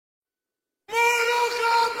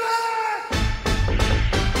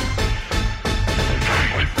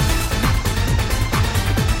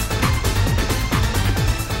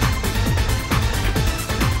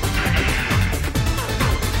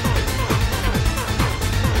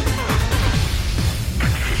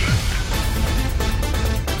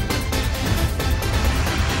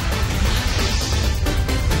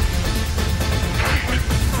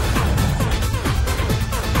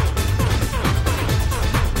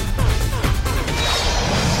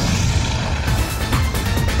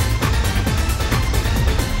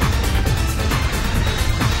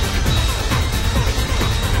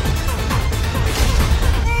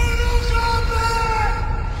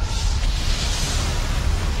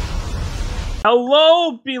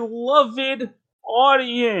Hello, beloved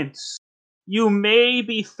audience. You may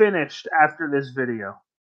be finished after this video.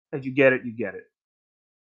 If you get it, you get it.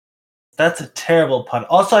 That's a terrible pun.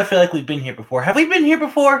 Also, I feel like we've been here before. Have we been here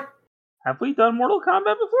before? Have we done Mortal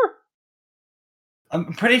Kombat before?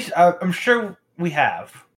 I'm sure we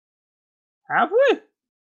have. Have we?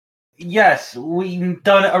 Yes, we've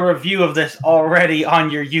done a review of this already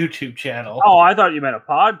on your YouTube channel. Oh, I thought you meant a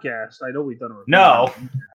podcast. I know we've done a review. No.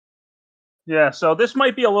 Yeah, so this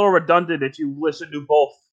might be a little redundant if you listen to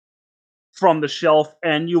both From the Shelf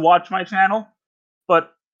and you watch my channel.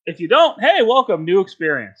 But if you don't, hey, welcome, new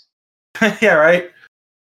experience. Yeah, right?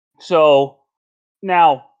 So,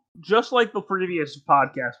 now, just like the previous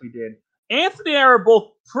podcast we did, Anthony and I are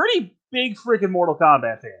both pretty big freaking Mortal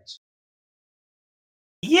Kombat fans.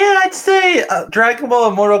 Yeah, I'd say Dragon Ball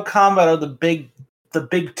and Mortal Kombat are the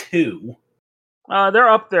big two. They're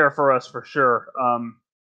up there for us for sure.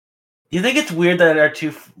 You think it's weird that our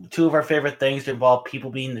two of our favorite things involve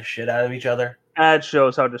people beating the shit out of each other? That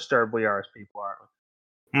shows how disturbed we are as people, aren't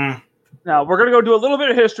we? Hmm. Now, we're going to go do a little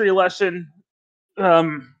bit of history lesson.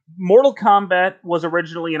 Mortal Kombat was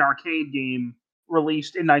originally an arcade game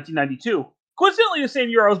released in 1992. Coincidentally, the same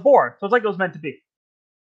year I was born, so it's like it was meant to be.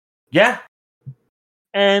 Yeah.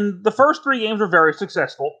 And the first three games were very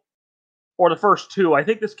successful. Or the first two. I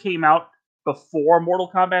think this came out before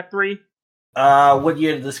Mortal Kombat 3. What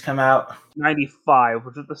year did this come out? 95,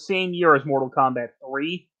 which is the same year as Mortal Kombat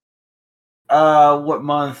 3. What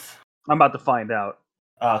month? I'm about to find out.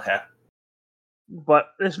 Oh, okay. But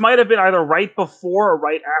this might have been either right before or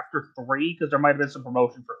right after 3, because there might have been some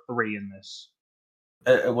promotion for 3 in this.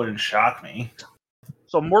 It wouldn't shock me.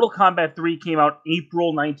 So Mortal Kombat 3 came out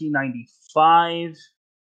April 1995.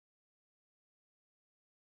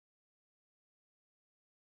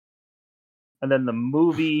 And then the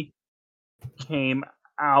movie came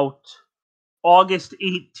out August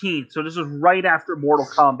 18th. So this was right after Mortal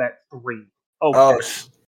Kombat 3. Okay. Oh,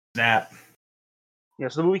 snap. Yeah,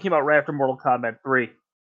 so the movie came out right after Mortal Kombat 3.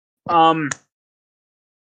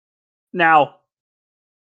 Now,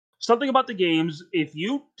 something about the games, if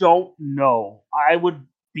you don't know, I would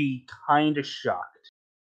be kind of shocked.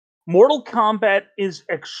 Mortal Kombat is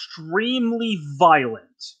extremely violent.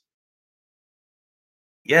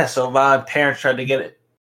 Yeah, so my parents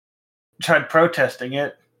tried protesting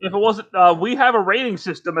it. If it wasn't, we have a rating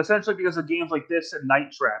system essentially because of games like this and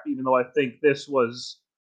Night Trap, even though I think this was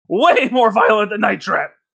way more violent than Night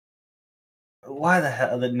Trap. Why the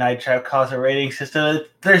hell did Night Trap cause a rating system?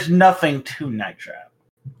 There's nothing to Night Trap.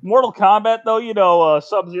 Mortal Kombat, though,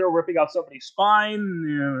 Sub-Zero ripping out somebody's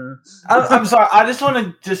spine. I'm sorry, I just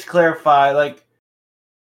want to clarify,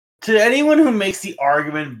 to anyone who makes the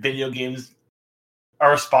argument video games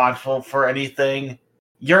are responsible for anything,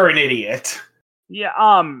 you're an idiot.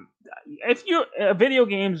 Yeah, if video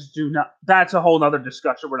games do not, that's a whole nother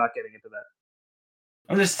discussion. We're not getting into that.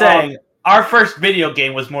 I'm just saying, our first video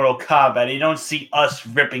game was Mortal Kombat. You don't see us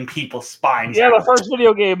ripping people's spines out. The first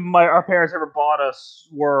video game our parents ever bought us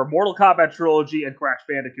were Mortal Kombat Trilogy and Crash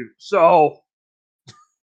Bandicoot. So,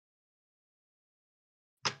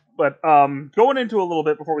 but going into a little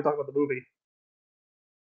bit before we talk about the movie,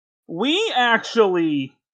 we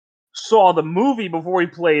actually saw the movie before we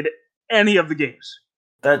played any of the games.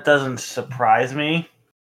 That doesn't surprise me.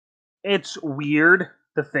 It's weird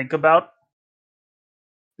to think about.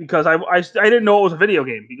 Because I didn't know it was a video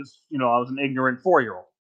game because, I was an ignorant 4-year-old,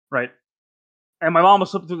 right? And my mom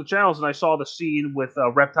was flipping through the channels and I saw the scene with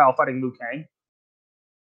Reptile fighting Liu Kang.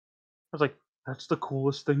 I was like, that's the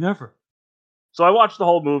coolest thing ever. So I watched the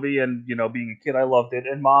whole movie and, being a kid, I loved it.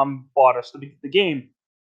 And Mom bought us the game.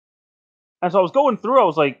 And so I was going through, I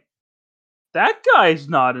was like, that guy's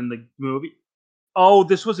not in the movie. Oh,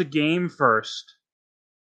 this was a game first.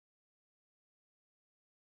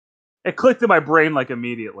 It clicked in my brain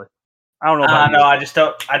immediately. I don't know about no, I just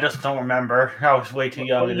don't remember. I was way too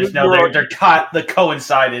young. I just know they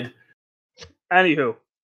coincided. Anywho,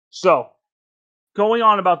 so going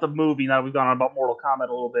on about the movie, now we've gone on about Mortal Kombat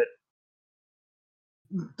a little bit.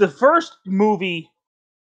 The first movie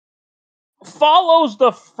follows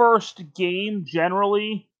the first game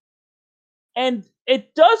generally, and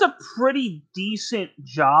it does a pretty decent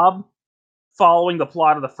job following the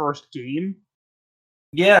plot of the first game.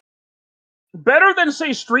 Yeah. Better than,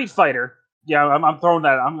 say, Street Fighter. Yeah, I'm throwing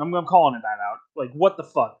that. I'm calling it that out. Like, what the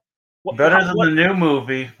fuck? Better than the new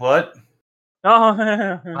movie. What?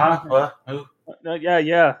 Oh, what? Who?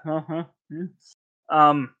 Yeah.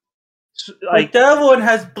 That one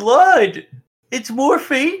has blood. It's more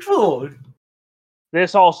painful.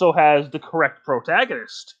 This also has the correct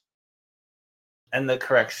protagonist and the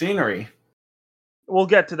correct scenery. We'll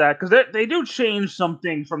get to that because they do change some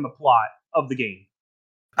things from the plot of the game.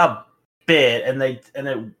 A bit, and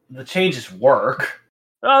the changes work.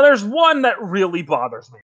 There's one that really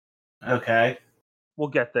bothers me. Okay. We'll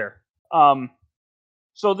get there.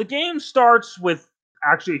 So the game starts with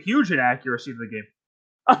actually a huge inaccuracy of the game.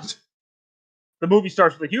 The movie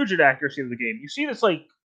starts with a huge inaccuracy of the game. You see this like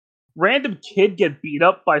random kid get beat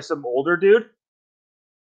up by some older dude.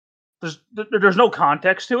 There's no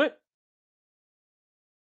context to it.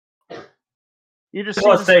 You just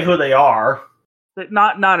Don't say who they are.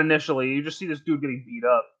 Not initially. You just see this dude getting beat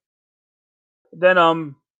up.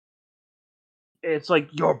 Then it's like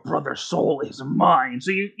your brother's soul is mine.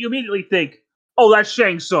 So you immediately think, oh, that's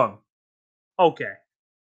Shang Tsung. Okay.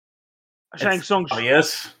 Shang Tsung.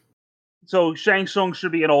 Obvious. So Shang Tsung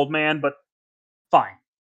should be an old man, but fine.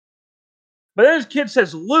 But then his kid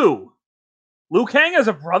says Liu Kang has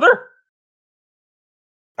a brother?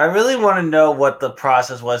 I really want to know what the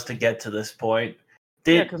process was to get to this point.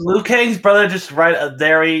 Did Liu Kang's brother just write a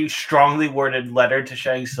very strongly worded letter to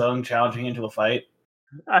Shang Tsung challenging him to a fight?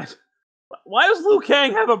 Why does Liu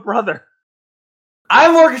Kang have a brother?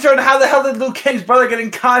 I'm more concerned how the hell did Liu Kang's brother get in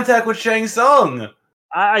contact with Shang Tsung?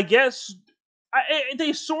 I guess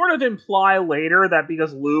they sort of imply later that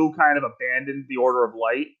because Liu kind of abandoned the Order of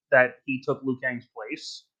Light, that he took Liu Kang's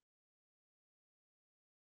place.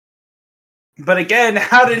 But again,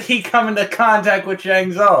 how did he come into contact with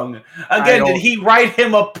Shang Tsung? Again, did he write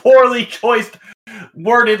him a poorly choiced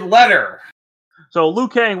worded letter? So Liu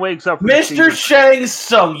Kang wakes up. Mr. Shang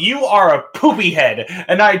Tsung, you are a poopy head,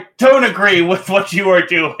 and I don't agree with what you are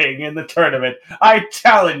doing in the tournament. I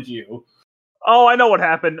challenge you. Oh, I know what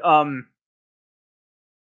happened.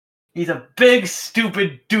 He's a big,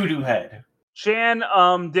 stupid doo-doo head. Chan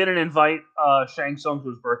didn't invite Shang Tsung to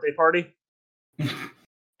his birthday party.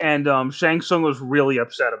 And Shang Tsung was really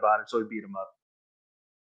upset about it, so he beat him up.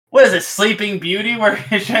 What is it, Sleeping Beauty, where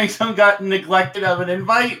Shang Tsung got neglected of an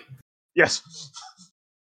invite? Yes.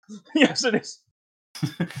 Yes, it is.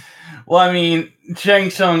 Well, I mean, Shang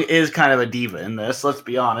Tsung is kind of a diva in this, let's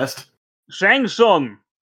be honest. Shang Tsung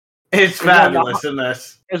is fabulous in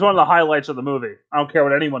this. Is one of the highlights of the movie. I don't care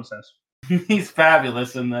what anyone says. He's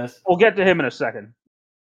fabulous in this. We'll get to him in a second.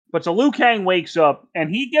 But so Liu Kang wakes up, and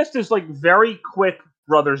he gets this like very quick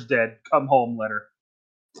brother's dead, come home letter.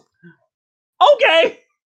 Okay!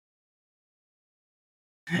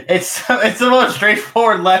 It's the most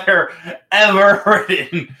straightforward letter ever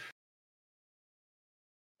written.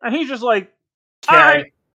 And he's just like,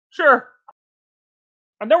 alright, sure.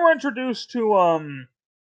 And then we're introduced to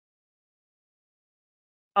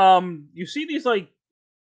you see these like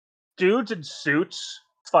dudes in suits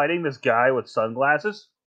fighting this guy with sunglasses.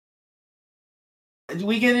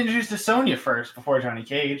 We get introduced to Sonya first before Johnny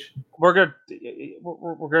Cage. We're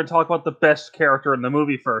gonna talk about the best character in the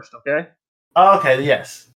movie first, okay? Okay,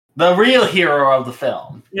 yes. The real hero of the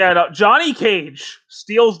film. Yeah, no, Johnny Cage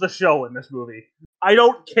steals the show in this movie. I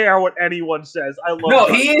don't care what anyone says. I love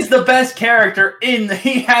Johnny he is the best character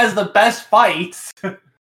he has the best fights.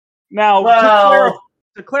 Now,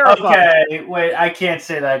 to clarify. Okay, wait, I can't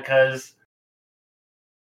say that because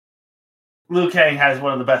Liu Kang has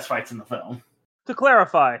one of the best fights in the film. To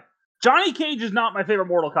clarify, Johnny Cage is not my favorite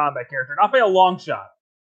Mortal Kombat character, not by a long shot.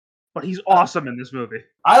 But he's awesome in this movie.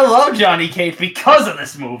 I love Johnny Cage because of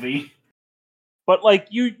this movie. But like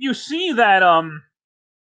you see that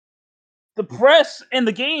the press in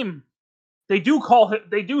the game, they do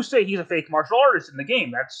say he's a fake martial artist in the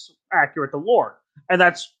game. That's accurate to lore. And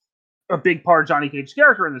that's a big part of Johnny Cage's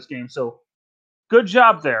character in this game. So good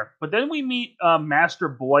job there. But then we meet Master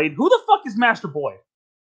Boyd. Who the fuck is Master Boyd?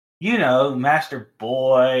 You know, Master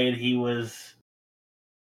Boyd, he was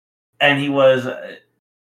in...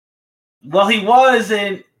 Well, he was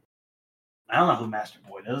in... I don't know who Master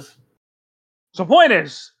Boyd is. So point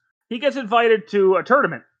is, he gets invited to a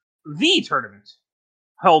tournament. The tournament.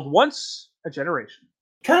 Held once a generation.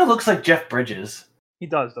 Kind of looks like Jeff Bridges. He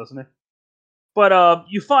does, doesn't he? But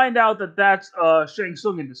you find out that that's Shang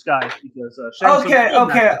Tsung in disguise because Shang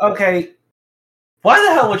Tsung... Okay. Why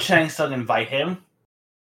the hell would Shang Tsung invite him?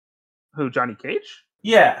 Who, Johnny Cage?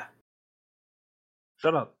 Yeah.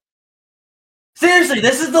 Shut up. Seriously,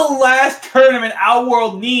 this is the last tournament our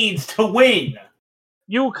world needs to win.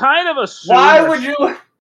 You kind of assume... Why would you...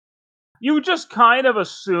 You just kind of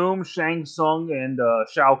assume Shang Tsung and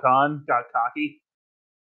Shao Kahn got cocky.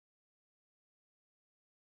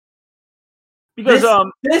 Because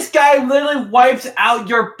this guy literally wipes out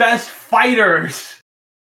your best fighters.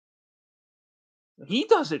 He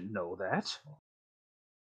doesn't know that.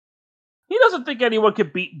 He doesn't think anyone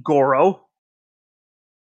could beat Goro.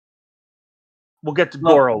 We'll get to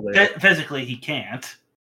Goro later. Physically, he can't.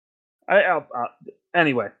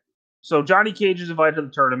 Anyway, so Johnny Cage is invited to the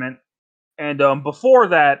tournament, and before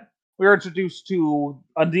that, we are introduced to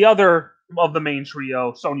the other of the main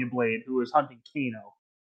trio, Sonya Blade, who is hunting Kano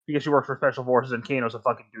because she works for Special Forces, and Kano's a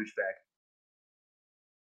fucking douchebag.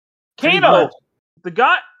 Kano, the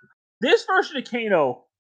guy, this version of Kano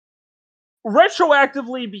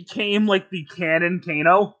retroactively became like the canon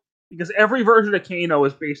Kano because every version of Kano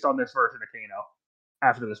is based on this version of Kano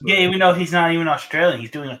after this movie. Yeah, even though he's not even Australian, he's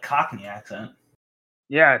doing a Cockney accent.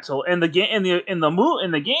 Yeah, so in the game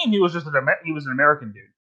he was just he was an American dude.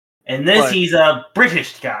 In this, he's a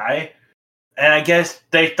British guy, and I guess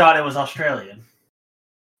they thought it was Australian.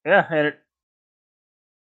 Yeah,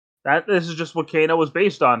 and this is just what Kano was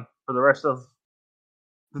based on for the rest of.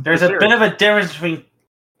 There's a bit of a difference between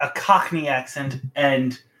a Cockney accent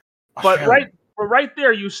and Australian. But right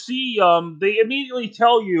there, you see, they immediately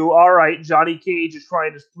tell you, all right, Johnny Cage is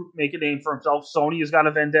trying to make a name for himself. Sonya's got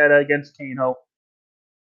a vendetta against Kano.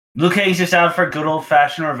 Liu Kang's just out for good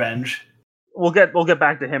old-fashioned revenge. We'll get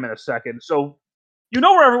back to him in a second. So, you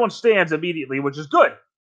know where everyone stands immediately, which is good.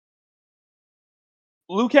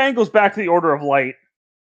 Liu Kang goes back to the Order of Light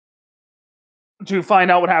to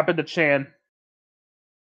find out what happened to Chan.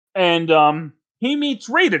 And he meets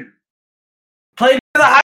Raiden. Played by the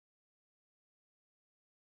high.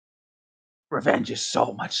 Revenge is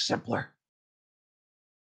so much simpler.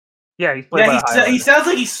 Yeah, he's played by the Highlander. He sounds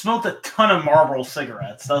like he smoked a ton of Marlboro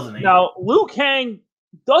cigarettes, doesn't he? Now, Liu Kang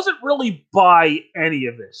doesn't really buy any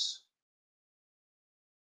of this.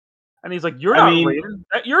 And he's like, you're not Raiden.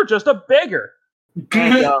 You're just a beggar.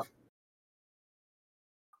 And,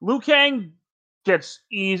 Liu Kang gets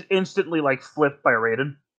instantly like flipped by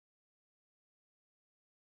Raiden.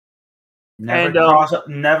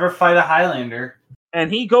 Never fight a Highlander.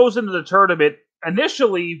 And he goes into the tournament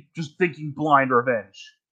initially just thinking blind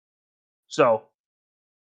revenge. So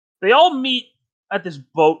they all meet at this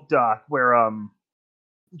boat dock where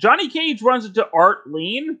Johnny Cage runs into Art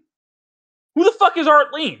Lean. Who the fuck is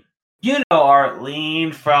Art Lean? You know Art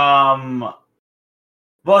Lean from...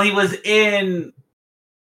 Well, he was...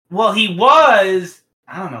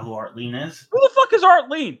 I don't know who Art Lean is. Who the fuck is Art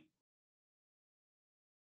Lean?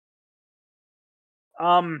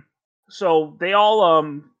 So they all...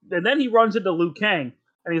 And then he runs into Liu Kang.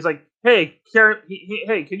 And he's like, hey, can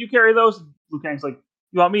you carry those? Liu Kang's like,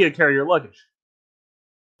 you want me to carry your luggage?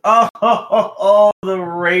 Oh, the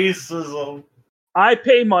racism. I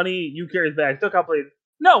pay money, you carry the bag. Look how played.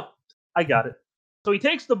 No, I got it. So he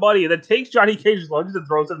takes the money and then takes Johnny Cage's luggage and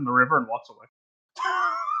throws it in the river and walks away.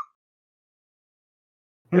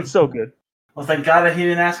 It's so good. Well, thank God that he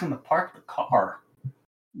didn't ask him to park the car.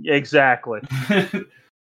 Exactly.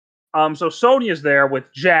 So Sonya's there with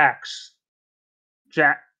Jax.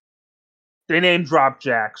 They name drop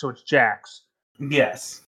Jax, so it's Jax.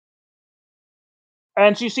 Yes.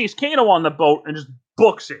 And she sees Kano on the boat and just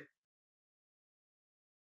books it.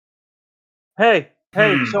 Hey,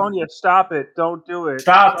 Sonya, stop it. Don't do it.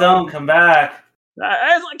 Don't come back. So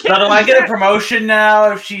do I get a promotion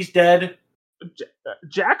now if she's dead?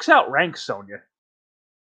 Jax outranks Sonya.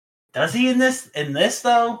 Does he in this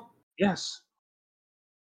though? Yes.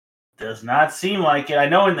 Does not seem like it. I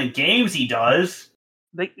know in the games he does.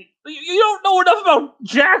 You don't know enough about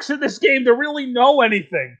Jax in this game to really know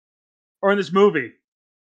anything. Or in this movie.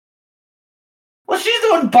 Well, she's the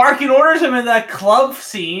one barking orders him in that club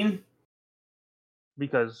scene.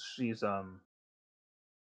 Because she's a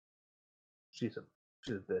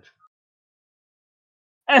bitch.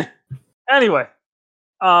 Anyway,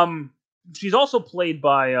 she's also played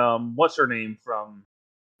by what's her name from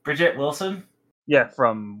Bridget Wilson? Yeah,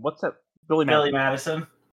 from what's that? Billy Madison.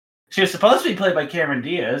 She was supposed to be played by Cameron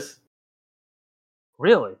Diaz.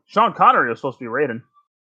 Really? Sean Connery was supposed to be Raiden.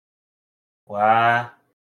 Wow.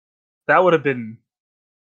 That would have been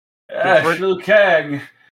Liu Kang.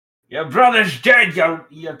 Your brother's dead,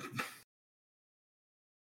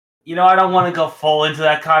 You know, I don't want to go full into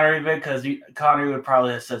that Connery bit because Connery would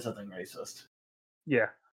probably have said something racist. Yeah.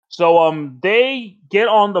 So they get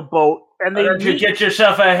on the boat and they you get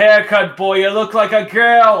yourself a haircut, boy. You look like a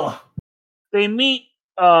girl. They meet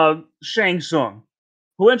Shang Tsung,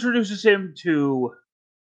 who introduces him to.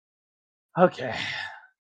 Okay,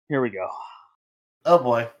 here we go. Oh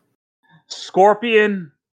boy,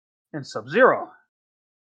 Scorpion and Sub-Zero.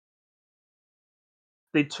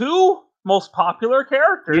 The two most popular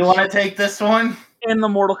characters. You want to take this one? In the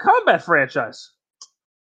Mortal Kombat franchise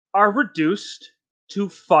are reduced to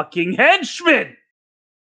fucking henchmen.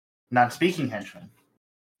 Not speaking henchmen.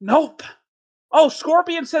 Nope. Oh,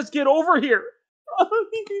 Scorpion says get over here.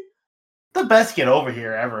 The best get over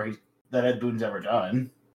here ever. that Ed Boon's ever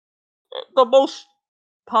done. The most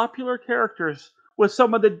popular characters with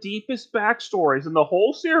some of the deepest backstories in the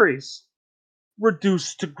whole series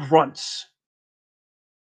reduced to grunts.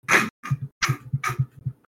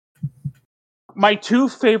 My two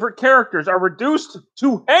favorite characters are reduced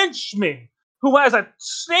to henchmen who has a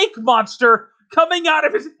snake monster coming out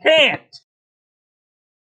of his hand.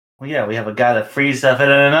 Well, yeah, we have a guy that frees stuff and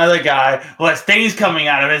then another guy who has things coming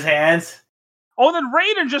out of his hands. Oh, then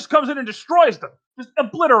Raiden just comes in and destroys them. Just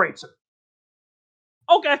obliterates them.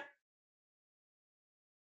 Okay.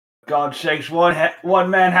 God sakes, one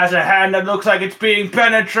man has a hand that looks like it's being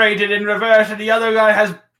penetrated in reverse, and the other guy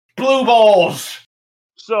has blue balls.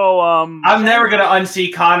 So, I'm never going to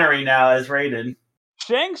unsee Connery now as Raiden.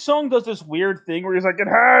 Shang Tsung does this weird thing where he's like, it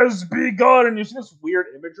has begun, and you see this weird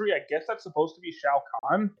imagery. I guess that's supposed to be Shao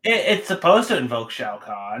Kahn. It's supposed to invoke Shao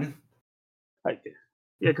Kahn. Yeah,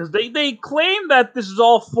 because they claim that this is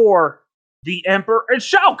all for the Emperor and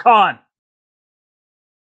Shao Kahn.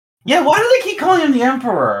 Yeah, why do they keep calling him the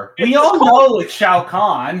Emperor? We all know it's Shao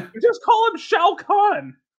Kahn. Just call him Shao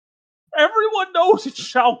Kahn. Everyone knows it's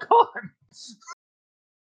Shao Kahn.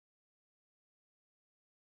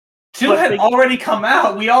 Two had already come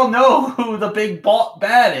out. We all know who the big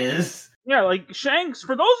bad is. Yeah, like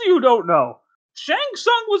for those of you who don't know, Shang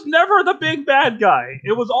Tsung was never the big bad guy.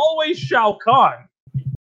 It was always Shao Kahn.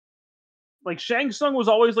 Like, Shang Tsung was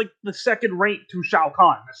always like the second rate to Shao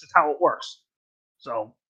Kahn. That's just how it works.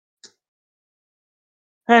 So,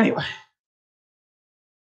 anyway.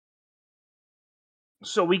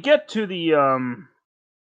 So we get to the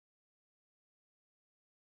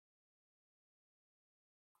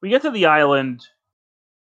island,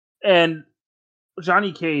 and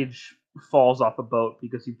Johnny Cage falls off a boat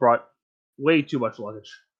because he brought way too much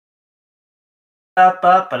luggage. Up.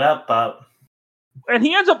 And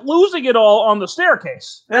he ends up losing it all on the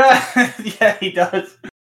staircase. Yeah, he does.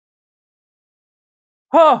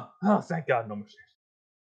 Oh, thank God, no more stairs.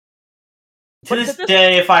 To this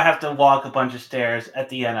day, if I have to walk a bunch of stairs, at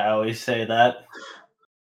the end I always say that.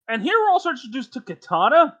 And here we're also introduced to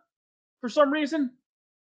Katana, for some reason.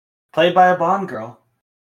 Played by a Bond girl.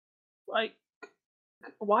 Like,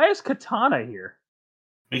 why is Katana here?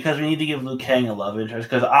 Because we need to give Liu Kang a love interest,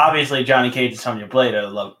 because obviously Johnny Cage and Sonya Blade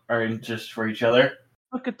are interest for each other.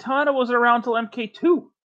 But Katana wasn't around till MK2.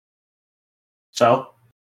 So?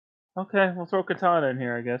 Okay, we'll throw Katana in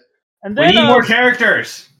here, I guess. And then, we need more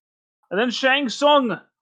characters! And then Shang Tsung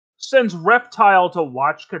sends Reptile to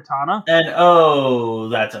watch Katana.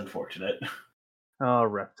 And, that's unfortunate. Oh,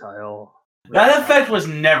 Reptile. That effect was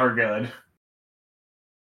never good.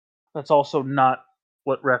 That's also not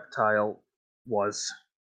what Reptile was.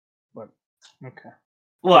 But, okay.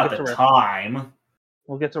 Well, at the time.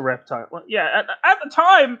 We'll get to Reptile. Well, yeah, at the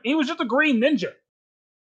time, he was just a green ninja.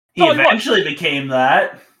 He eventually became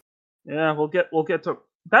that. Yeah, we'll get to...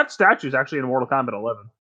 That statue is actually in Mortal Kombat 11.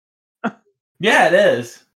 Yeah, it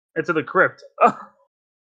is. It's in the crypt.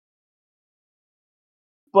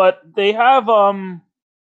 But they have,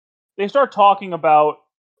 they start talking about,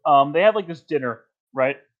 they have like this dinner,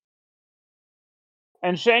 right?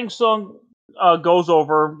 And Shang Tsung goes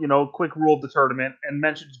over, quick rule of the tournament and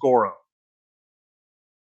mentions Goro.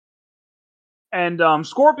 And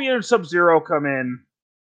Scorpion and Sub-Zero come in,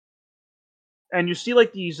 and you see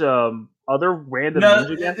like these other random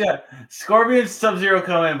ninja guys. Yeah, Scorpion and Sub-Zero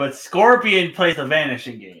come in, but Scorpion plays the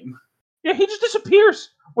vanishing game. Yeah, he just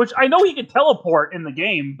disappears, which I know he can teleport in the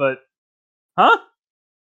game, but huh?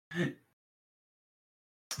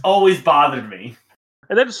 Always bothered me.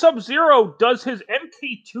 And then Sub-Zero does his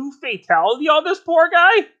MK2 fatality on this poor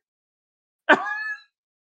guy.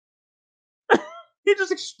 He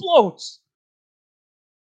just explodes.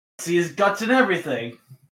 See his guts and everything.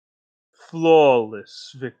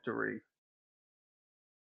 Flawless victory.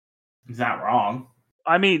 He's not wrong.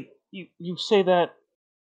 I mean, you say that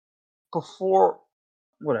before...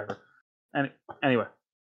 Whatever. Anyway.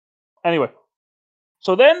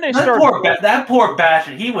 So then they start... That poor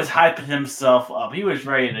bastard, he was hyping himself up. He was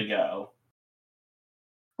ready to go.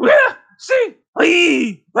 See?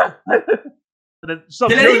 Did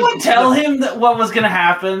anyone tell him what was going to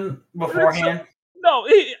happen beforehand? No,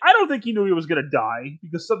 I don't think he knew he was going to die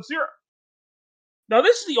because Sub-Zero... Now,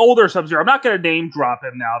 this is the older Sub-Zero. I'm not going to name drop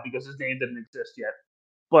him now because his name didn't exist yet.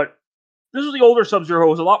 But this is the older Sub-Zero who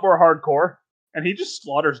was a lot more hardcore, and he just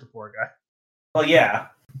slaughters the poor guy. Well, yeah.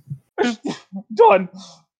 Done.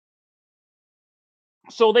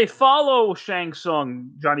 So they follow Shang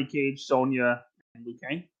Tsung, Johnny Cage, Sonya, and Liu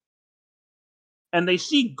Kang. And they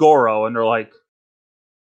see Goro, and they're like,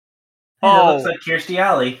 "Oh, that looks like Kirstie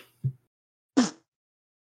Alley."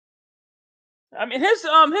 I mean, his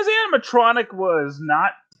animatronic was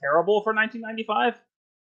not terrible for 1995.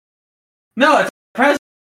 No, it's impressive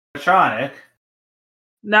animatronic.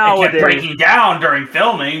 Nowadays, it kept breaking down during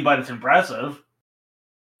filming, but it's impressive.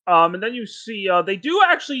 And then you see they do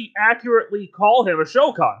actually accurately call him a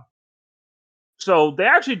Shokan. So they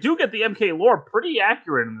actually do get the MK lore pretty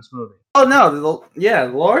accurate in this movie. Oh no, the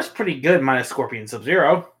lore's pretty good minus Scorpion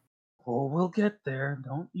Sub-Zero. Oh, we'll get there.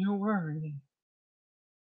 Don't you worry.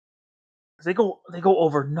 They go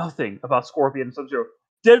over nothing about Scorpion and Sub-Zero.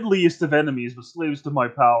 Deadliest of enemies, but slaves to my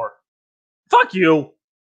power. Fuck you!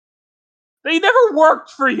 They never worked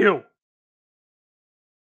for you!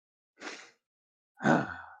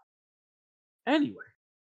 Anyway.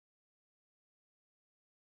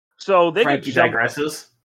 So they Frankie digresses.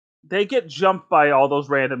 They get jumped by all those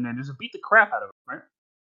random ninjas and beat the crap out of them, right?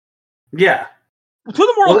 Yeah. To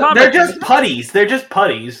the Mortal Kombat. They're just putties. They're just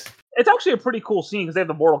putties. It's actually a pretty cool scene because they have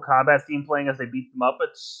the Mortal Kombat theme playing as they beat them up.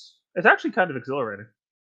 It's actually kind of exhilarating.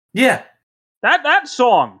 Yeah. That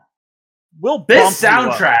song will bump this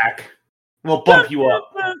soundtrack will bump you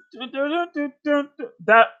up.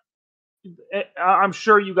 That I'm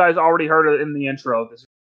sure you guys already heard it in the intro of this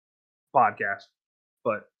podcast,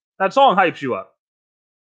 but that song hypes you up.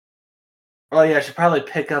 Oh yeah, I should probably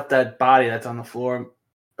pick up that body that's on the floor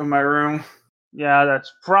in my room. Yeah,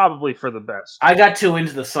 that's probably for the best. I got too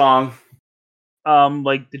into the song.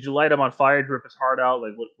 Did you light him on fire, rip his heart out?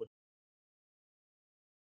 Like, what?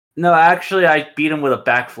 No, actually, I beat him with a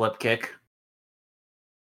backflip kick.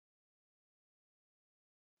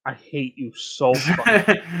 I hate you so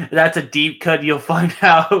much. That's a deep cut. You'll find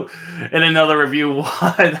out in another review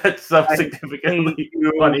why that's so significantly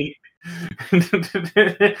funny.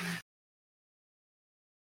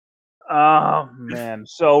 Oh, man.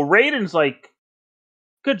 So Raiden's like,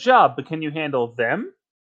 good job, but can you handle them?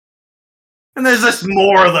 And there's just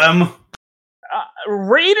more of them.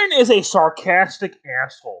 Raiden is a sarcastic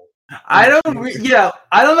asshole. I don't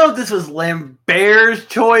know if this was Lambert's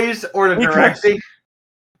choice or the directing.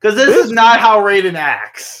 Because this is not how Raiden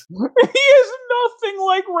acts. He is nothing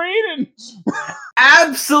like Raiden.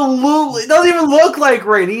 Absolutely. Doesn't even look like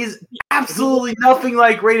Raiden. He's absolutely nothing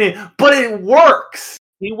like Raiden. But it works.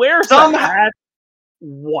 He wears a hat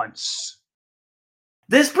once.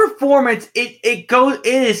 This performance, it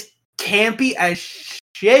is campy as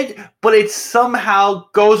shit, but it somehow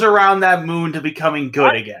goes around that moon to becoming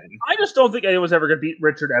good again. I just don't think anyone's ever going to beat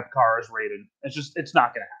Richard Epcar as Raiden. It's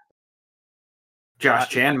not going to happen. Josh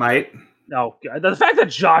Chan might. No, the fact that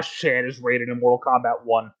Josh Chan is Raiden in Mortal Kombat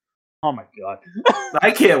 1. Oh my god.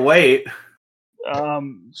 I can't wait.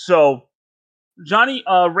 So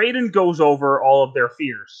Raiden goes over all of their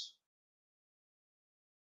fears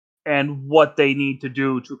and what they need to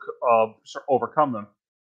do to overcome them.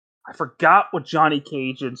 I forgot what Johnny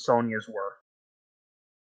Cage and Sonya's were,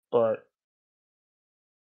 but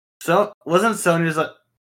so wasn't Sonya's like?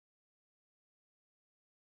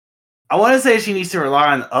 I want to say she needs to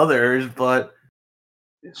rely on others, but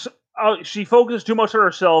she focuses too much on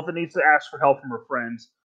herself and needs to ask for help from her friends.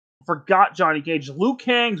 Forgot Johnny Cage. Liu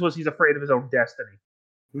Kang's was he's afraid of his own destiny.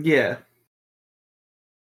 Yeah.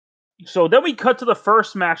 So then we cut to the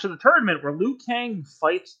first match of the tournament where Liu Kang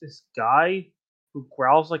fights this guy who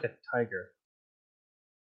growls like a tiger.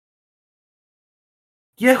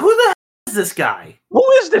 Yeah, who the hell is this guy? Who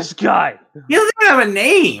is this guy? He doesn't even have a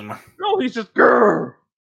name. No, he's just grrr.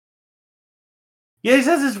 Yeah, he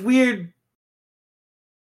has this weird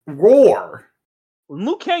roar. When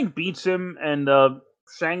Liu Kang beats him and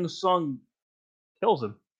Shang Tsung kills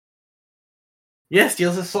him. Yeah,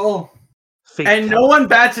 steals his soul. And no one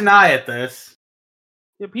bats an eye at this.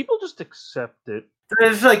 Yeah, people just accept it.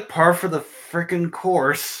 It's like par for the frickin'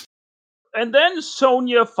 course. And then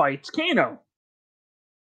Sonya fights Kano.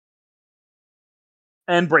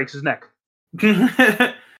 And breaks his neck.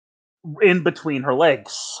 In between her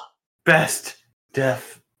legs. Best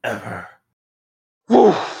death ever.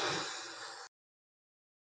 Whew.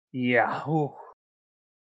 Yeah. Whew.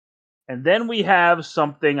 And then we have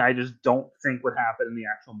something I just don't think would happen in the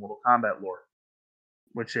actual Mortal Kombat lore,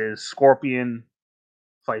 which is Scorpion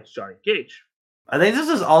fights Johnny Cage. I think this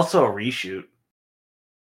is also a reshoot.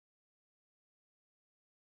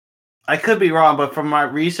 I could be wrong, but from my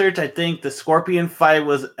research, I think the Scorpion fight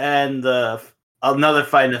and another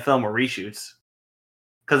fight in the film were reshoots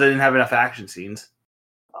because they didn't have enough action scenes.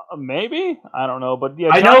 Maybe? I don't know, but yeah.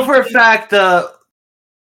 I know for a fact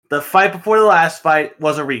the fight before the last fight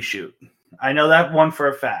was a reshoot. I know that one for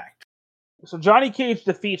a fact. So Johnny Cage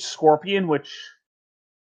defeats Scorpion, which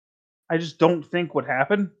I just don't think would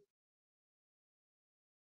happen.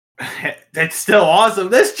 That's still awesome.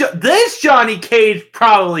 This Johnny Cage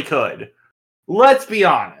probably could. Let's be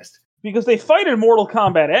honest. Because they fight in Mortal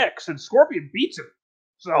Kombat X, and Scorpion beats him.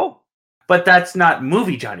 So, but that's not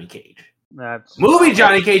movie Johnny Cage. That's movie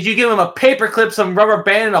Johnny Cage. You give him a paperclip, some rubber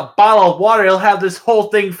band, and a bottle of water, he'll have this whole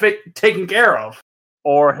thing taken care of.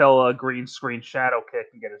 Or he'll green screen shadow kick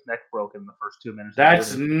and get his neck broken in the first 2 minutes.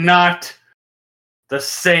 That's not the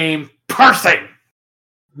same person.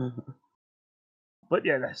 But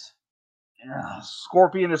yeah,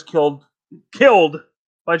 Scorpion is killed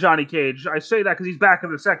by Johnny Cage. I say that because he's back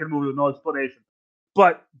in the second movie with no explanation.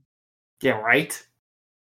 But yeah, right.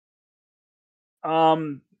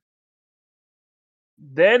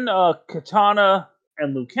 Then Katana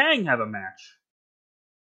and Liu Kang have a match.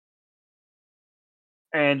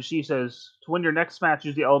 And she says, to win your next match,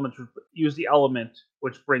 use the element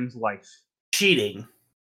which brings life. Cheating.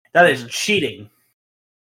 That is cheating.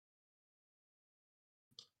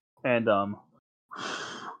 And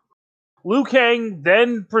Liu Kang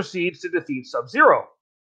then proceeds to defeat Sub-Zero.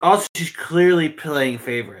 Also, she's clearly playing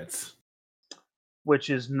favorites. Which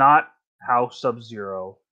is not how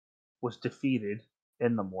Sub-Zero was defeated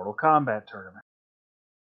in the Mortal Kombat tournament.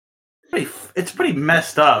 It's pretty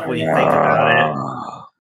messed up when you think about it.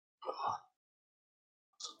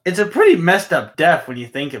 It's a pretty messed up death when you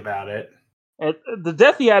think about it. The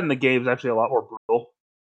death he had in the game is actually a lot more brutal.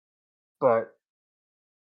 But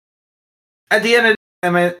at the end of the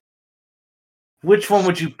day, which one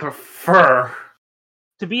would you prefer?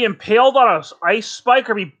 To be impaled on an ice spike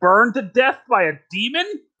or be burned to death by a demon?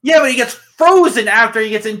 Yeah, but he gets frozen after he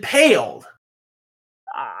gets impaled.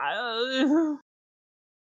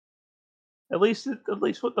 At least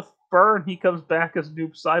with the burn, he comes back as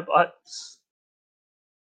Noob Saibot.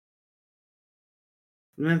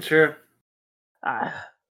 Not sure.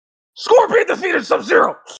 Scorpion defeated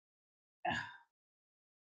Sub-Zero!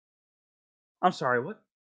 I'm sorry, what?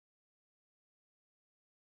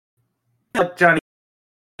 Johnny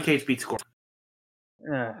Cage beat Scorpion.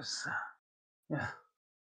 Yes. Yeah.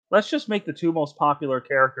 Let's just make the two most popular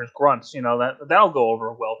characters grunts. That'll go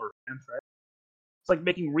over well for fans, right? It's like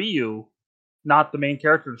making Ryu not the main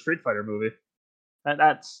character in the Street Fighter movie.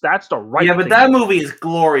 That's the right. Yeah, but that movie is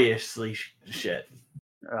gloriously shit.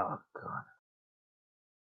 Oh god.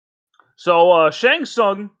 So Shang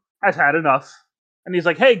Tsung has had enough, and he's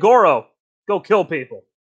like, "Hey, Goro, go kill people."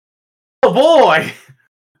 Oh boy!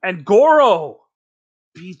 And Goro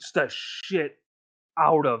beats the shit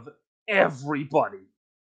out of everybody.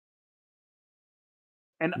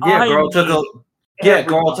 And Goro took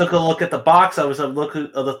a look at the box office of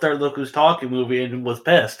the third Look Who's Talking movie and was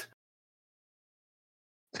pissed.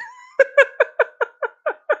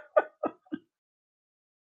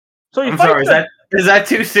 So I'm sorry, is that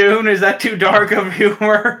too soon? Is that too dark of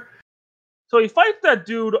humor? So he fights that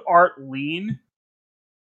dude Art Lean.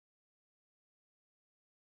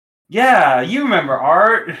 Yeah, you remember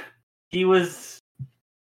Art. He was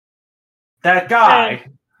that guy.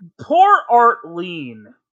 And poor Art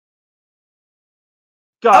Lean.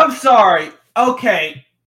 I'm sorry. Okay.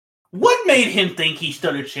 What made him think he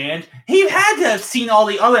stood a chance? He had to have seen all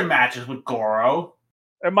the other matches with Goro.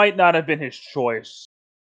 It might not have been his choice.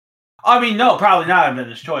 I mean, no, probably not have been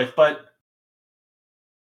his choice, but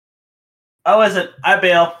I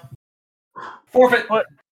bail. Forfeit. But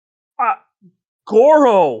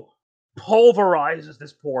Goro pulverizes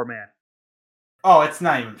this poor man. Oh, it's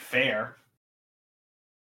not even fair.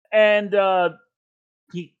 And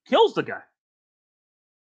he kills the guy.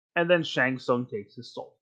 And then Shang Tsung takes his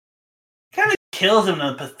soul. Kind of kills him in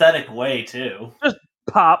a pathetic way, too. Just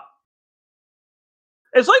pop.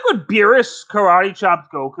 It's like when Beerus karate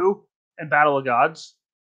chopped Goku in Battle of Gods.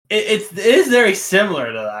 It is very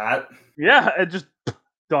similar to that. Yeah, it just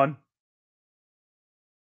done.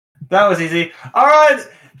 That was easy. All right,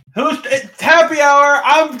 it's happy hour.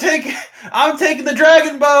 I'm taking the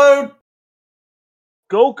dragon boat.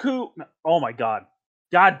 Goku. Oh my god.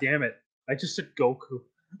 God damn it. I just said Goku.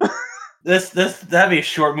 That'd be a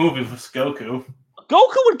short movie with Goku.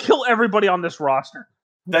 Goku would kill everybody on this roster.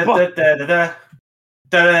 So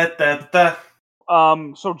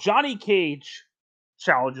Johnny Cage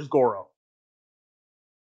challenges Goro.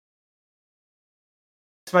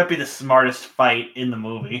 This might be the smartest fight in the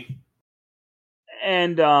movie.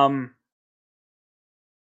 And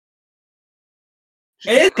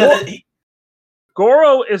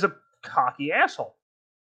Goro is a cocky asshole.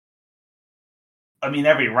 I mean,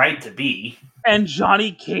 every right to be. And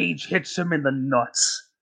Johnny Cage hits him in the nuts.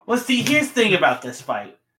 Well, see, here's the thing about this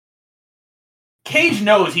fight. Cage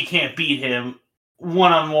knows he can't beat him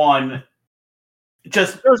one-on-one.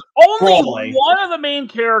 There's only brawling. One of the main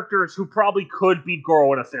characters who probably could beat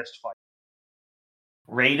Goro in a fist fight.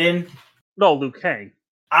 Raiden? No, Liu Kang.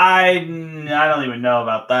 I don't even know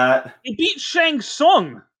about that. He beat Shang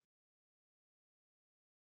Tsung.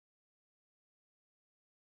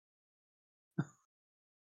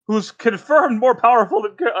 Who's confirmed more powerful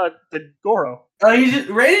than Goro.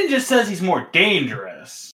 Raiden just says he's more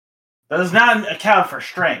dangerous. That does not account for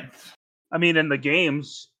strength. I mean, in the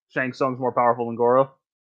games, Shang Tsung's more powerful than Goro.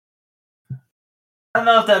 I don't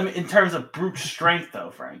know if that in terms of brute strength,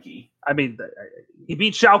 though, Frankie. I mean, he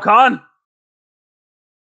beat Shao Kahn.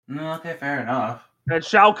 Okay, fair enough. And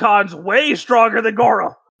Shao Kahn's way stronger than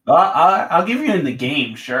Goro. I'll give you in the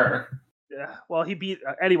game, sure. Yeah, well, he beat...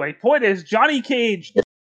 anyway, point is, Johnny Cage...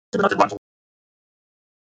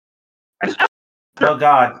 Oh,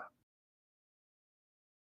 God.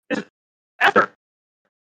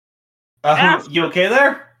 After. You okay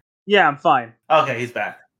there? Yeah, I'm fine. Okay, he's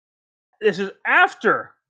back. This is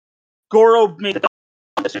after Goro made the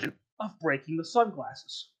decision of breaking the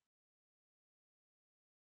sunglasses.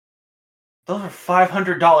 Those are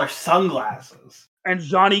 $500 sunglasses. And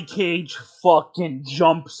Johnny Cage fucking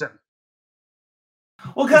jumps him.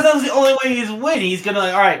 Well, because that was the only way he's winning. He's gonna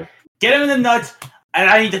all right, get him in the nuts, and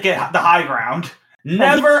I need to get the high ground.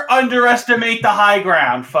 Never underestimate the high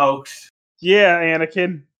ground, folks. Yeah,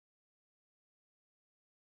 Anakin.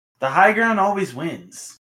 The high ground always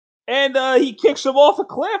wins. And he kicks him off a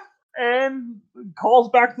cliff and calls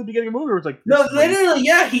back to the beginning of the movie. It's like, no, literally,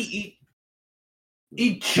 yeah, he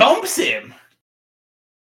jumps him.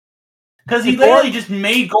 Because he literally just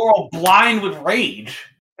made Goro blind with rage.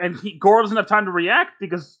 And Goro doesn't have time to react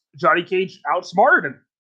because Johnny Cage outsmarted him.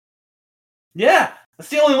 Yeah, that's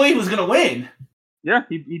the only way he was going to win. Yeah,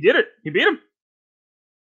 he did it. He beat him.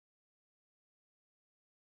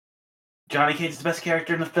 Johnny Cage is the best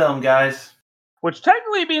character in the film, guys. Which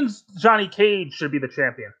technically means Johnny Cage should be the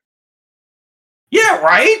champion. Yeah,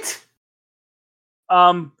 right?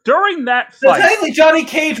 During that so fight... technically Johnny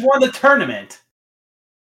Cage won the tournament.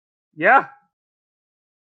 Yeah.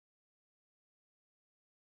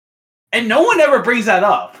 And no one ever brings that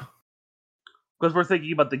up. Because we're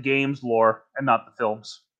thinking about the game's lore and not the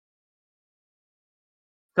films.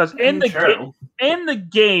 Because in the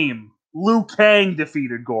game, Liu Kang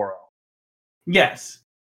defeated Goro. Yes.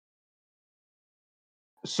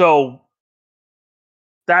 So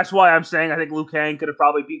that's why I'm saying I think Liu Kang could have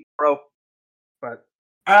probably beat Goro. But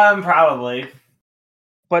probably.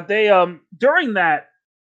 But they during that,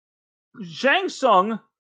 Shang Tsung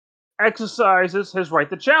exercises his right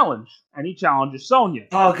to challenge, and he challenges Sonya.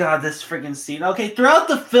 Oh god, this freaking scene. Okay, throughout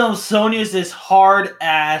the film, Sonya's this hard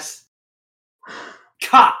ass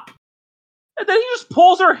cop. And then he just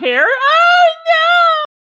pulls her hair. Oh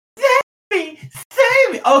no!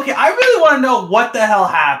 Save me! Okay, I really want to know what the hell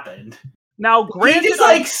happened. Now, granted, he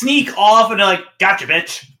just sneak off and gotcha,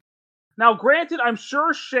 bitch. Now, granted, I'm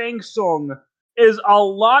sure Shang Tsung is a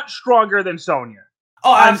lot stronger than Sonya.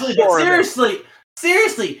 Oh, absolutely. But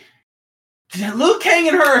seriously, Liu Kang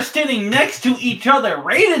and her are standing next to each other.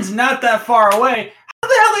 Raiden's not that far away. How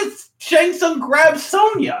the hell did Shang Tsung grab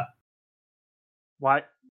Sonya? What?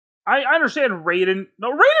 I understand Raiden.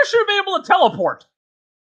 No, Raiden should be able to teleport.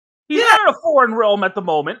 He's not in a foreign realm at the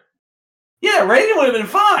moment. Yeah, Raiden would have been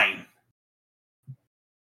fine.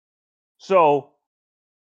 So,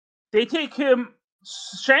 they take him...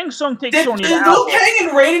 Shang Tsung takes Sonya Did Liu Kang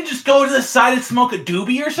and Raiden just go to the side and smoke a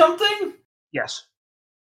doobie or something? Yes.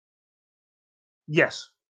 Yes.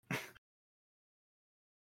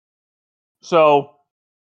 So,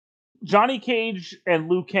 Johnny Cage and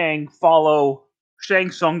Liu Kang follow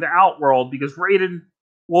Shang Tsung to Outworld because Raiden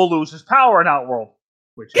will lose his power in Outworld,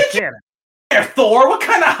 which is canon. There, Thor, what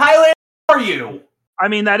kind of Highlander are you? I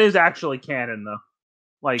mean, that is actually canon,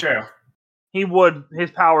 though. True.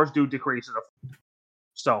 His powers do decrease in a...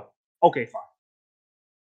 So, okay, fine.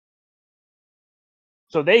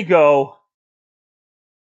 So they go,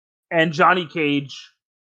 and Johnny Cage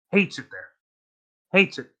hates it there.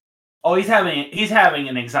 Hates it. Oh, he's having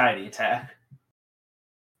an anxiety attack.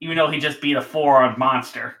 Even though he just beat a 4-armed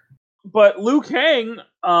monster. But Liu Kang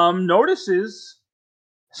notices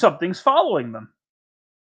something's following them.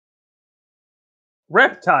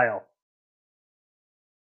 Reptile.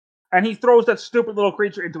 And he throws that stupid little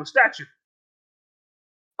creature into a statue.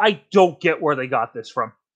 I don't get where they got this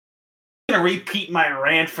from. I'm gonna repeat my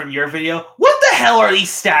rant from your video. What the hell are these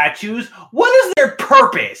statues? What is their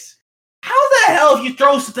purpose? How the hell, if you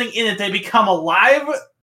throw something in it, they become alive?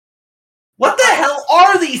 What the hell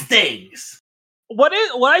are these things? What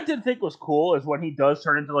I did think was cool is when he does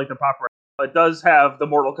turn into the proper... It does have the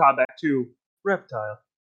Mortal Kombat 2 reptile.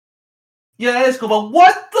 Yeah, that is cool, but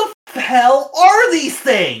what the hell are these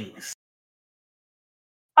things?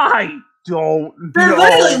 I don't They're know.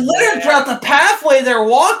 literally littered throughout the pathway they're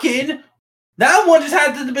walking. That one just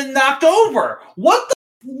had to have been knocked over. What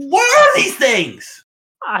are these things?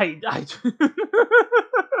 I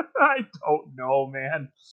don't know, man.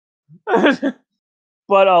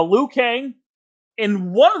 But Liu Kang,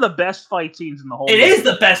 in one of the best fight scenes in the whole movie. It is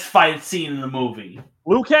the best fight scene in the movie.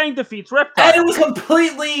 Liu Kang defeats Reptile. And it was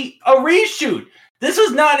completely a reshoot. This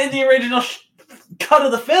was not in the original cut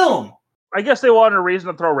of the film. I guess they wanted a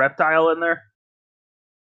reason to throw Reptile in there.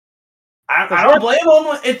 I don't blame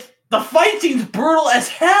them. The fight scene's brutal as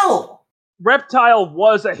hell. Reptile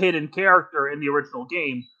was a hidden character in the original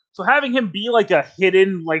game, so having him be like a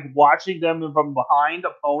hidden, like watching them from behind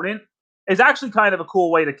opponent is actually kind of a cool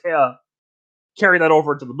way to carry that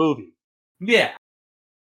over into the movie. Yeah.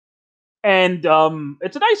 And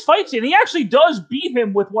it's a nice fight scene. He actually does beat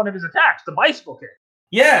him with one of his attacks, the bicycle kick.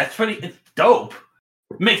 Yeah, it's dope.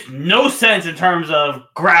 It makes no sense in terms of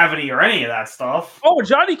gravity or any of that stuff. Oh,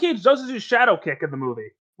 Johnny Cage does his shadow kick in the movie,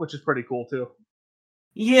 which is pretty cool too.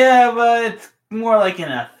 Yeah, but it's more like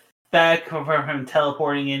an effect from him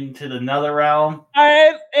teleporting into another realm.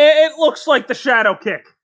 It looks like the shadow kick.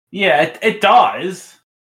 Yeah, it does.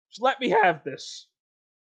 Just let me have this.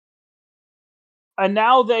 And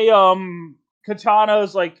now they,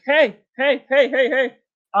 Katana's like, hey, I'm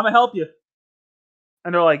gonna help you.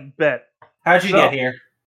 And they're like, bet. How'd you get here?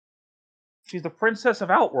 She's the princess of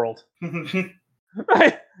Outworld.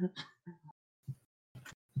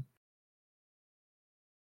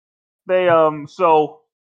 So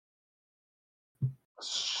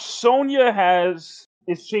Sonya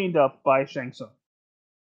is chained up by Shang Tsung.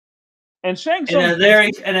 And Shang Tsung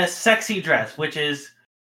in a sexy dress, which is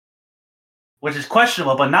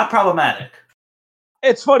questionable, but not problematic.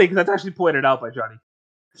 It's funny because that's actually pointed out by Johnny.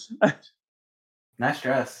 Nice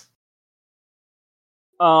dress.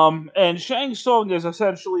 And Shang Tsung is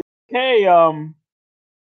essentially, hey,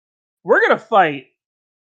 we're gonna fight.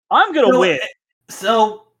 I'm gonna win.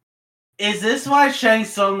 So, is this why Shang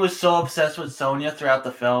Tsung was so obsessed with Sonya throughout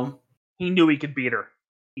the film? He knew he could beat her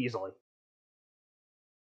easily.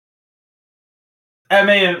 I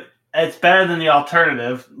mean, it's better than the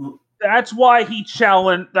alternative. That's why he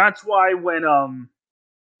challenged. That's why when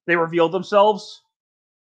they revealed themselves,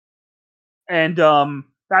 and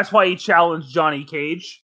that's why he challenged Johnny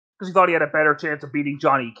Cage, because he thought he had a better chance of beating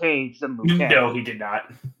Johnny Cage than Liu Kang. No, he did not.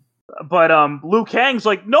 But Liu Kang's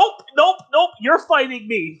like, nope, you're fighting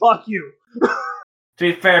me. Fuck you. To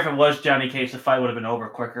be fair, if it was Johnny Cage, the fight would have been over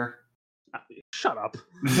quicker. Shut up.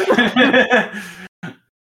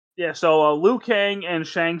 Yeah, so Liu Kang and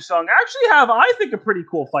Shang Tsung actually have, I think, a pretty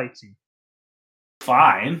cool fight scene.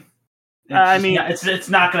 Fine. It's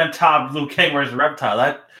not going to top Liu Kang versus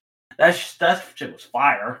Reptile. That shit was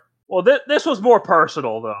fire. Well, this was more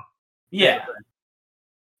personal, though. Yeah.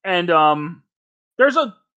 And there's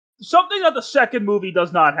something that the second movie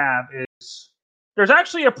does not have is there's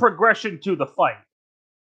actually a progression to the fight.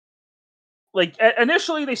 Like,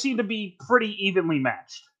 initially, they seem to be pretty evenly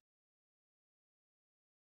matched.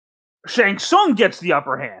 Shang Tsung gets the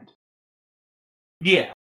upper hand.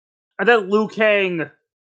 Yeah. And then Liu Kang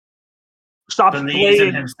stops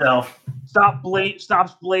blaming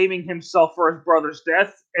himself for his brother's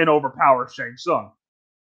death and overpowers Shang Tsung.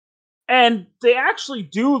 And they actually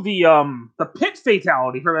do the pit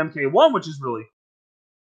fatality from MK1, which is really...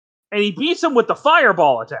 And he beats him with the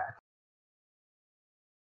fireball attack.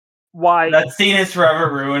 Why? That scene is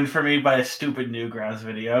forever ruined for me by a stupid Newgrounds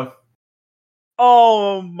video.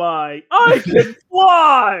 Oh my... I can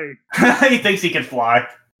fly! He thinks he can fly.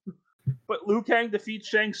 But Liu Kang defeats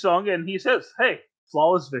Shang Tsung, and he says, hey,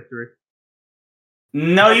 flawless victory.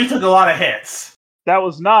 No, you took a lot of hits. That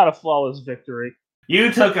was not a flawless victory.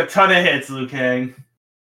 You took a ton of hits, Liu Kang.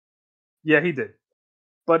 Yeah, he did.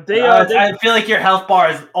 But I feel like your health bar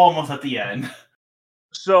is almost at the end.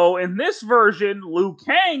 So in this version, Liu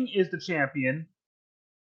Kang is the champion,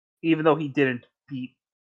 even though he didn't beat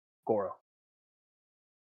Goro.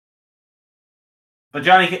 But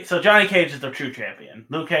Johnny Cage is the true champion.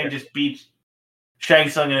 Liu Kang just beat Shang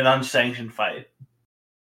Tsung in an unsanctioned fight.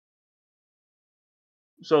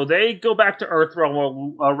 So they go back to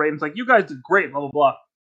Earthrealm while Raiden's like, you guys did great, blah, blah, blah.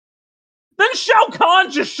 Then Shao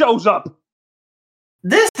Kahn just shows up!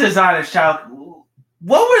 This design of Shao...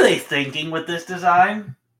 What were they thinking with this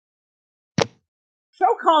design?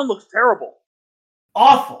 Shao Kahn looks terrible.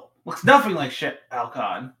 Awful. Looks nothing like Shao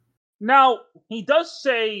Kahn. Now, he does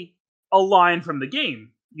say a line from the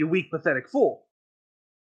game, you weak, pathetic fool.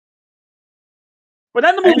 But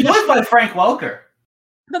then the movie just... by Frank Welker.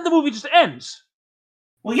 Then the movie just ends.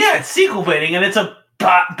 Well, yeah, it's sequel baiting, and it's a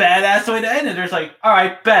badass way to end it. There's like,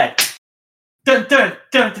 alright, bet. Dun, dun,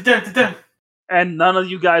 dun, dun, dun, dun. And none of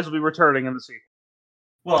you guys will be returning in the sequel.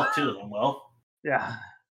 Well, 2 of them will. Yeah.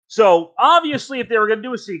 So, obviously, if they were going to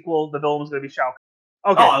do a sequel, the villain was going to be Shao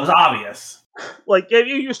Kahn. Okay. Oh, it was obvious. Like, if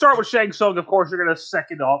you start with Shang Tsung, of course, you're going to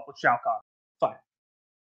second off with Shao Kahn. Fine.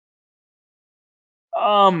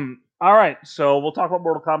 All right. So, we'll talk about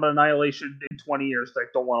Mortal Kombat Annihilation in 20 years. I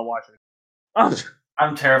don't want to watch it.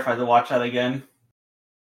 I'm terrified to watch that again.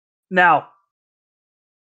 Now,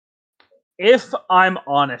 if I'm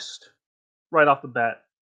honest, right off the bat,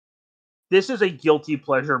 this is a guilty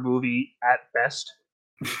pleasure movie at best.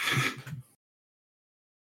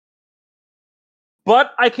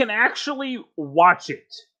 But I can actually watch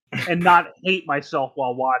it and not hate myself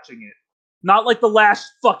while watching it. Not like the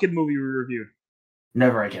last fucking movie we reviewed.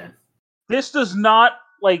 Never again. This does not,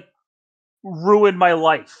 like, ruin my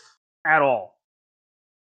life at all.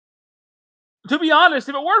 To be honest,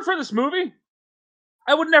 if it weren't for this movie,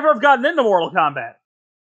 I would never have gotten into Mortal Kombat.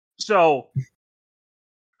 So,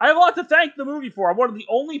 I have a lot to thank the movie for. I'm one of the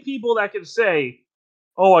only people that can say,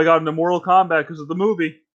 oh, I got into Mortal Kombat because of the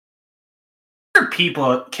movie.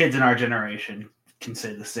 People, kids in our generation, can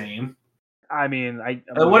say the same. I mean, it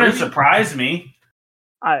wouldn't surprise me.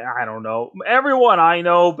 I don't know. Everyone I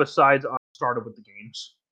know besides us started with the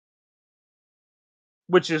games.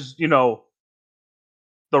 Which is, the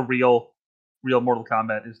real Mortal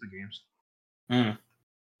Kombat is the games. Mm.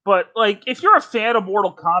 But, like, if you're a fan of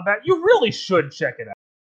Mortal Kombat, you really should check it out.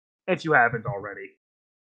 If you haven't already.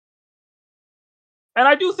 And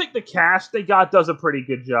I do think the cast they got does a pretty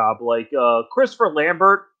good job. Like, Christopher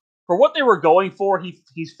Lambert, for what they were going for,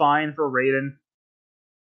 he's fine for Raiden.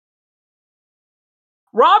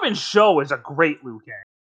 Robin Shou is a great Liu Kang.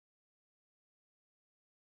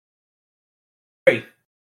 Hey.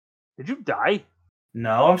 Did you die?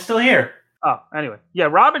 No, I'm still here. Oh, anyway. Yeah,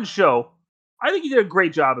 Robin Shou, I think he did a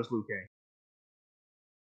great job as Liu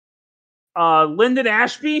Kang. Lyndon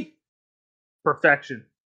Ashby, perfection.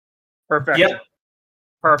 Yep.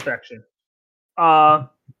 Perfection. Kari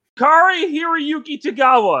Hiroyuki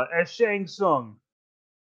Tagawa as Shang Tsung.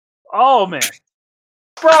 Oh, man.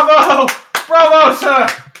 Bravo! Bravo, sir!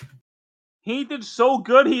 He did so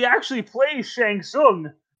good, he actually plays Shang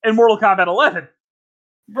Tsung in Mortal Kombat 11.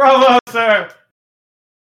 Bravo, sir!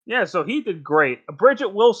 Yeah, so he did great.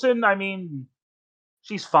 Bridget Wilson, I mean,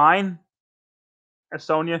 she's fine as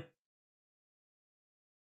Sonya.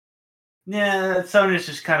 Yeah, Sonya's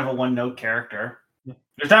just kind of a one-note character. Yeah.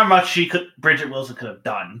 There's not much Bridget Wilson could have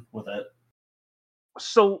done with it.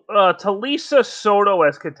 So, Talisa Soto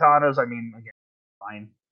as Katana's, I mean, again, fine.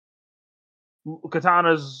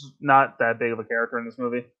 Katana's not that big of a character in this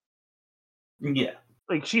movie. Yeah.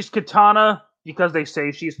 Like, she's Katana because they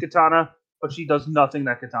say she's Katana, but she does nothing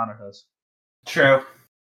that Katana does. True.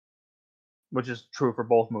 Which is true for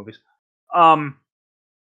both movies.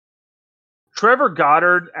 Trevor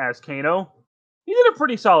Goddard as Kano. He did a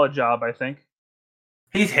pretty solid job, I think.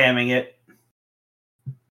 He's hamming it.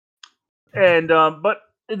 And, but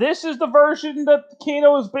this is the version that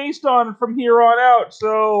Kano is based on from here on out,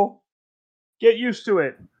 so get used to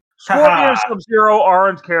it. Scorpion and Sub-Zero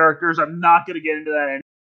aren't characters. I'm not going to get into that anymore.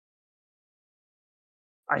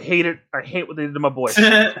 I hate it. I hate what they did to my boy.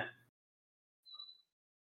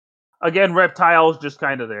 Again, Reptile's just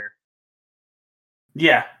kind of there.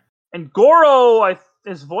 Yeah. And Goro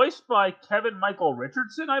is voiced by Kevin Michael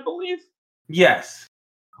Richardson, I believe. Yes.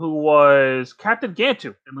 Who was Captain Gantu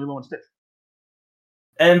in Lilo and Stitch.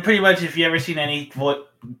 And pretty much, if you ever seen any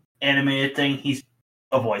animated thing, he's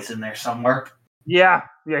a voice in there somewhere. Yeah,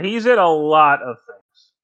 he's in a lot of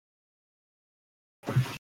things.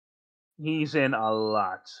 He's in a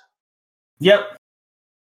lot. Yep.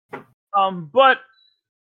 But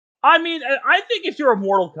I mean, I think if you're a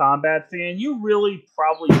Mortal Kombat fan, you really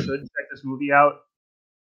probably should check this movie out.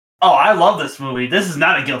 Oh, I love this movie. This is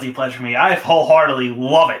not a guilty pleasure for me. I wholeheartedly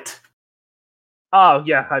love it. Oh,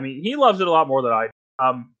 yeah. I mean, he loves it a lot more than I do.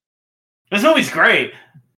 This movie's great.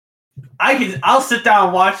 I'll sit down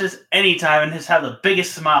and watch this anytime and just have the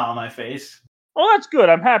biggest smile on my face. Well, that's good.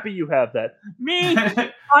 I'm happy you have that. Me,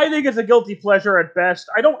 I think it's a guilty pleasure at best.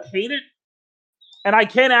 I don't hate it. And I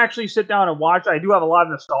can actually sit down and watch. I do have a lot of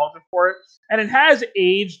nostalgia for it. And it has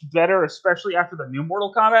aged better, especially after the new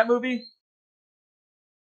Mortal Kombat movie.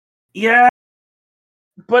 Yeah.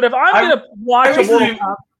 But if I'm going to watch a Mortal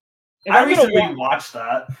Kombat... I recently watched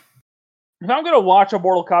that. If I'm going to watch a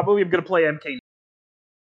Mortal Kombat movie, I'm going to play MK.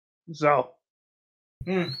 So.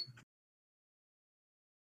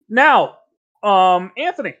 Now,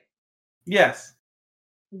 Anthony. Yes.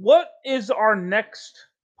 What is our next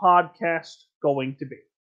podcast going to be?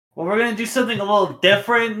 Well, we're going to do something a little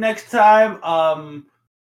different next time.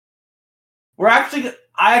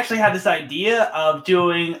 I actually had this idea of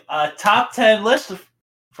doing a top 10 list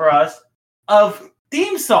for us of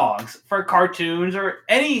theme songs for cartoons or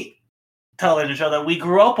any television show that we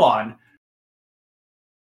grew up on.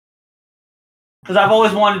 Because I've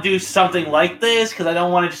always wanted to do something like this, because I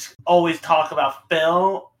don't want to just always talk about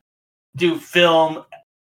film, do film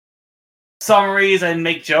summaries and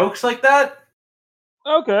make jokes like that.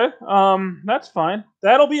 Okay, that's fine.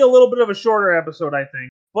 That'll be a little bit of a shorter episode, I think.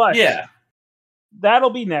 But yeah, that'll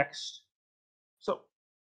be next. So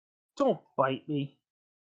don't bite me.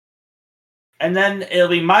 And then it'll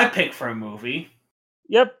be my pick for a movie.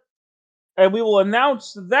 Yep. And we will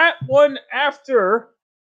announce that one after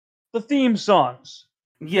the theme songs.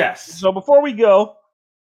 Yes. So before we go,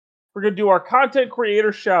 we're going to do our content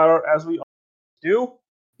creator shout out as we always do.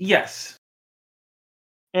 Yes.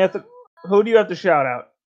 Anthony, who do you have to shout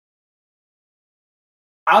out?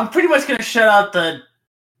 I'm pretty much going to shout out the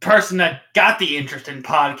person that got the interest in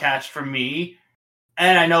podcast for me,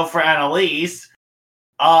 and I know for Annalise,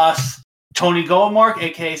 Tony Goldmark,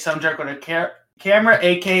 a.k.a. Some Jerk with a Camera,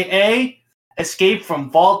 a.k.a. Escape from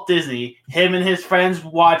Walt Disney. Him and his friends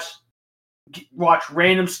watch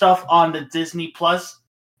random stuff on the Disney Plus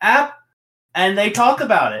app, and they talk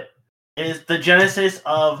about it. It is the genesis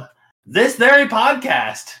of this very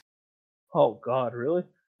podcast. Oh, God, really?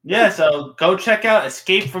 Yeah, so go check out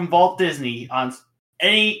Escape from Walt Disney on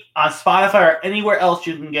Spotify or anywhere else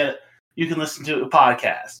you can get it. You can listen to a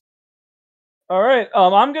podcast. All right,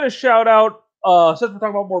 I'm gonna shout out. Since we're talking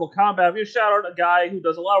about Mortal Kombat, I'm gonna shout out a guy who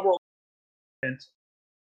does a lot of Mortal Kombat.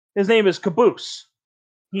 His name is Caboose.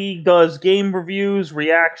 He does game reviews,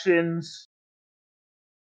 reactions.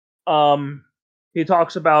 He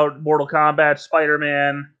talks about Mortal Kombat,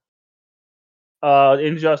 Spider-Man,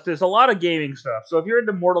 Injustice, a lot of gaming stuff. So if you're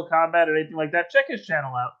into Mortal Kombat or anything like that, check his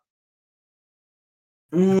channel out.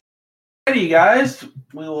 Alrighty, guys.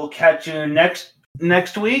 We will catch you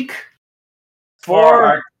next week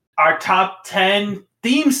for our top 10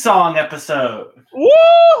 theme song episode.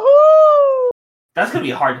 Woohoo! That's gonna be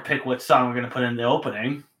hard to pick which song we're gonna put in the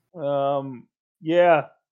opening. Yeah,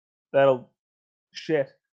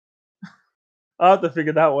 shit. I'll have to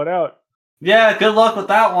figure that one out. Yeah, good luck with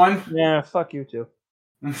that one. Yeah, fuck you too.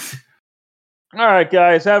 All right,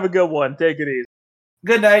 guys, have a good one. Take it easy.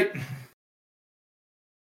 Good night.